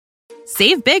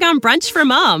Save big on brunch for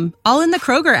mom, all in the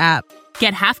Kroger app.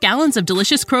 Get half gallons of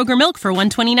delicious Kroger milk for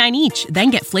 $1.29 each.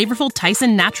 Then get flavorful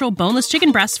Tyson natural boneless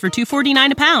chicken breasts for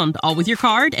 $2.49 a pound, all with your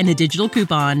card and a digital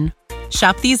coupon.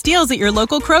 Shop these deals at your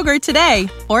local Kroger today,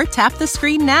 or tap the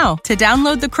screen now to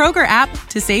download the Kroger app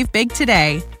to save big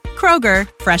today. Kroger,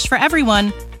 fresh for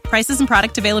everyone. Prices and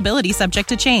product availability subject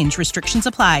to change. Restrictions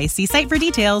apply. See site for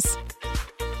details.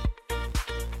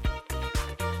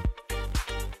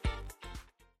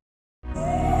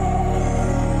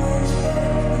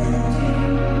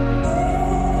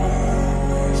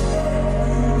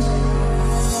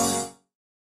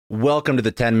 Welcome to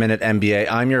the 10-Minute MBA.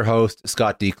 I'm your host,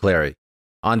 Scott D. Clary.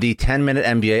 On the 10-Minute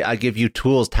MBA, I give you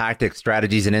tools, tactics,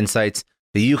 strategies, and insights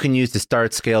that you can use to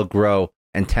start, scale, grow,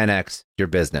 and 10x your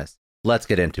business. Let's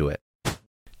get into it.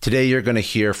 Today, you're going to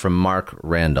hear from Mark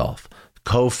Randolph,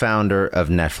 co-founder of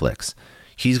Netflix.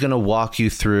 He's going to walk you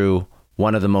through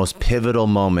one of the most pivotal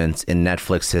moments in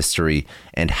Netflix history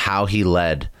and how he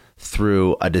led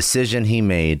through a decision he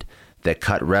made that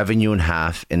cut revenue in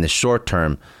half in the short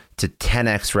term to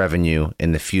 10x revenue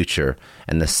in the future,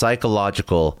 and the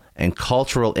psychological and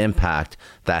cultural impact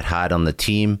that had on the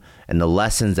team and the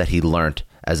lessons that he learned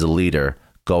as a leader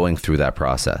going through that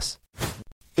process.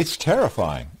 It's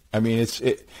terrifying. I mean,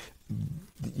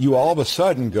 you all of a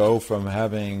sudden go from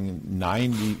having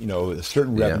 90, a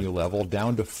certain revenue level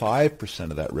down to 5%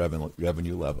 of that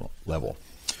revenue level.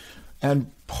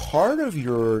 And part of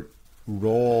your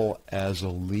role as a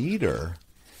leader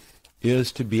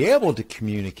is to be able to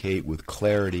communicate with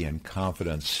clarity and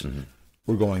confidence.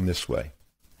 We're going this way,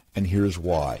 and here's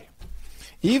why.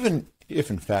 Even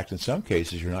if, in fact, in some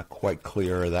cases, you're not quite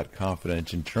clear or that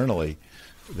confident internally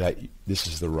that this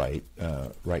is the right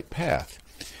path.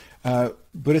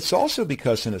 But it's also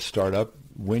because in a startup,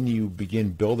 when you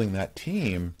begin building that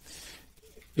team,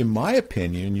 in my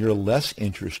opinion, you're less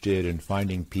interested in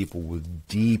finding people with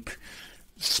deep,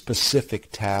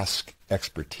 specific task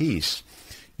expertise.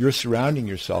 You're surrounding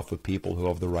yourself with people who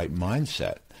have the right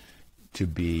mindset to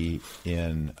be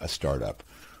in a startup,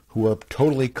 who are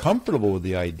totally comfortable with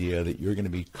the idea that you're going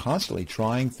to be constantly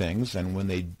trying things, and when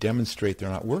they demonstrate they're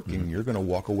not working, you're going to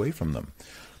walk away from them,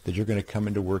 that you're going to come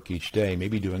into work each day,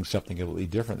 maybe doing something completely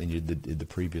different than you did the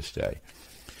previous day.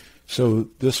 So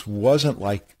this wasn't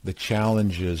like the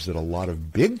challenges that a lot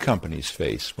of big companies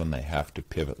face when they have to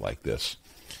pivot like this.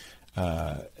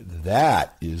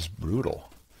 That is brutal.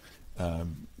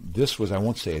 This was, I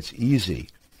won't say it's easy,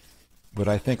 but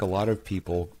I think a lot of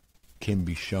people can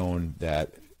be shown that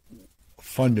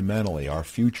fundamentally our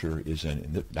future is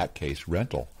in that case,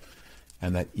 rental.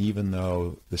 And that even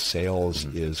though the sales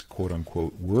is quote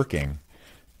unquote working,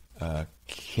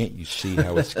 can't you see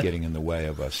how it's getting in the way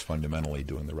of us fundamentally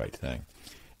doing the right thing?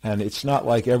 And it's not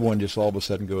like everyone just all of a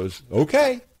sudden goes,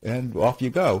 okay, and off you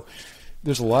go.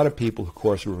 There's a lot of people, of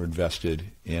course, who are invested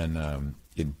in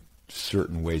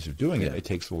certain ways of doing it. It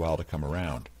takes a while to come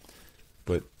around,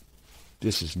 but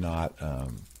this is not.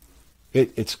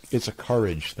 It's a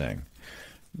courage thing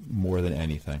more than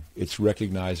anything. It's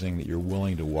recognizing that you're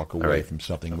willing to walk away from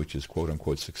something which is quote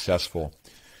unquote successful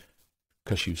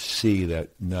because you see that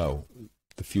no,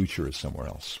 the future is somewhere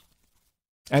else.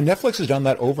 And Netflix has done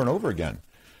that over and over again.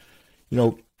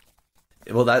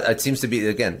 Well, that it seems to be,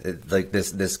 again, like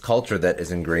this culture that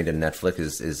is ingrained in Netflix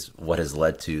is what has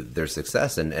led to their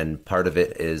success, and part of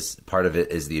it is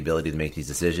the ability to make these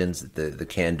decisions, the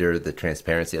candor, the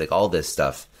transparency, like all this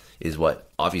stuff is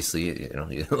what obviously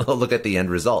you look at the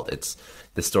end result. It's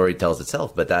the story tells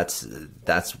itself, but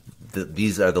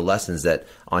these are the lessons that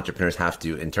entrepreneurs have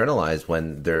to internalize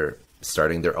when they're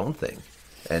starting their own thing,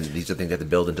 and these are things they have to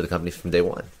build into the company from day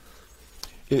one.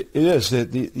 It is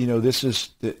that this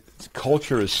is.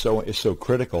 Culture is so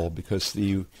critical because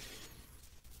you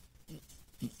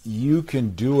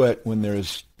can do it when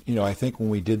there's I think when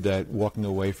we did that walking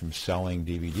away from selling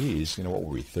DVDs, what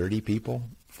were we, 30 people,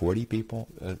 40 people?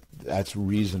 That's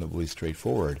reasonably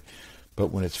straightforward.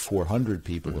 But when it's 400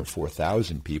 people or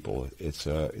 4,000 people, it's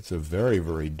a very,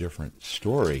 very different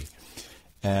story.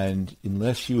 And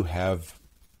unless you have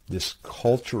this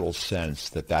cultural sense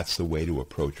that that's the way to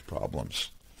approach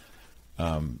problems,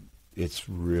 it's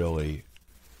really,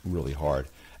 really hard.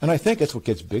 And I think that's what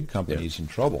gets big companies in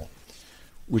trouble,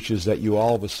 which is that you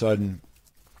all of a sudden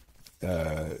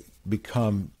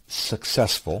become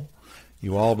successful.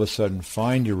 You all of a sudden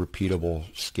find your repeatable,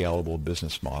 scalable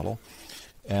business model,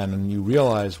 and you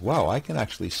realize, wow, I can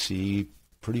actually see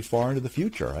pretty far into the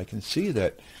future. I can see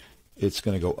that it's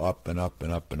going to go up and up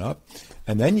and up and up.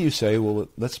 And then you say, well,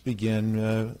 let's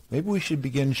begin, maybe we should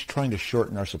begin trying to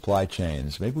shorten our supply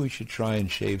chains. Maybe we should try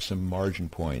and shave some margin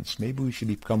points. Maybe we should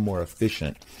become more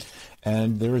efficient.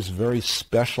 And there's very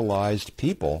specialized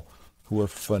people who are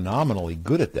phenomenally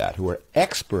good at that, who are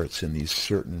experts in these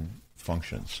certain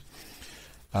functions.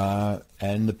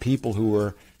 And the people who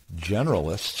are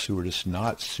generalists, who are just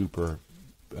not super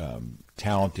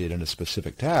talented in a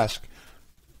specific task,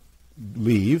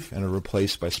 leave and are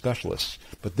replaced by specialists.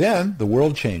 But then the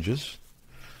world changes,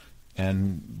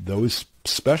 and those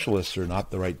specialists are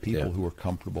not the right people who are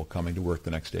comfortable coming to work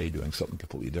the next day doing something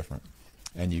completely different.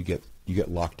 And you get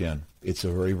locked in. It's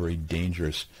a very, very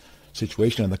dangerous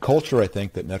situation. And the culture, I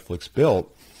think, that Netflix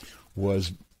built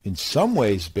was in some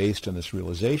ways based on this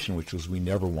realization, which was we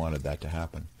never wanted that to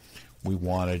happen. We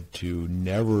wanted to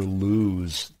never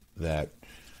lose that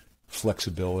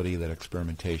flexibility, that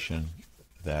experimentation,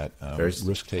 that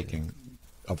risk-taking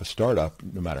of a startup,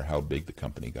 no matter how big the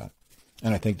company got.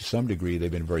 And I think to some degree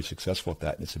they've been very successful at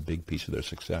that, and it's a big piece of their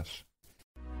success.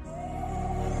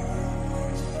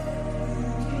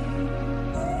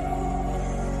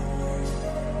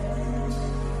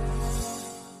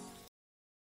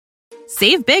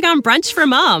 Save big on brunch for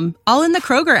mom, all in the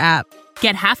Kroger app.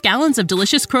 Get half gallons of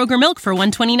delicious Kroger milk for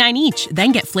 $1.29 each.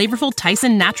 Then get flavorful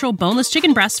Tyson natural boneless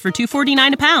chicken breasts for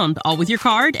 $2.49 a pound, all with your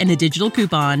card and a digital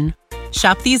coupon.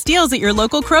 Shop these deals at your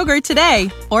local Kroger today,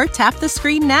 or tap the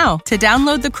screen now to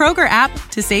download the Kroger app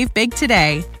to save big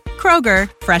today.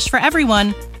 Kroger, fresh for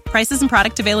everyone. Prices and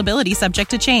product availability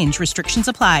subject to change. Restrictions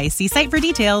apply. See site for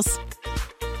details.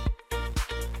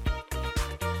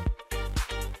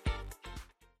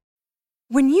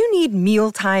 When you need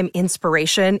mealtime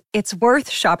inspiration, it's worth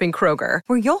shopping Kroger,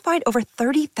 where you'll find over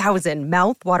 30,000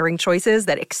 mouth-watering choices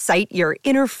that excite your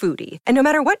inner foodie. And no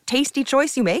matter what tasty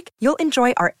choice you make, you'll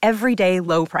enjoy our everyday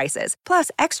low prices, plus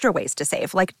extra ways to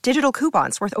save, like digital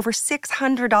coupons worth over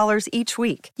 $600 each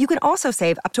week. You can also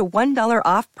save up to $1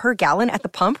 off per gallon at the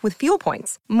pump with fuel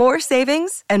points. More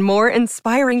savings and more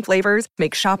inspiring flavors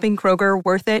make shopping Kroger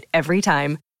worth it every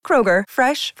time. Kroger,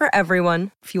 fresh for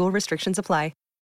everyone. Fuel restrictions apply.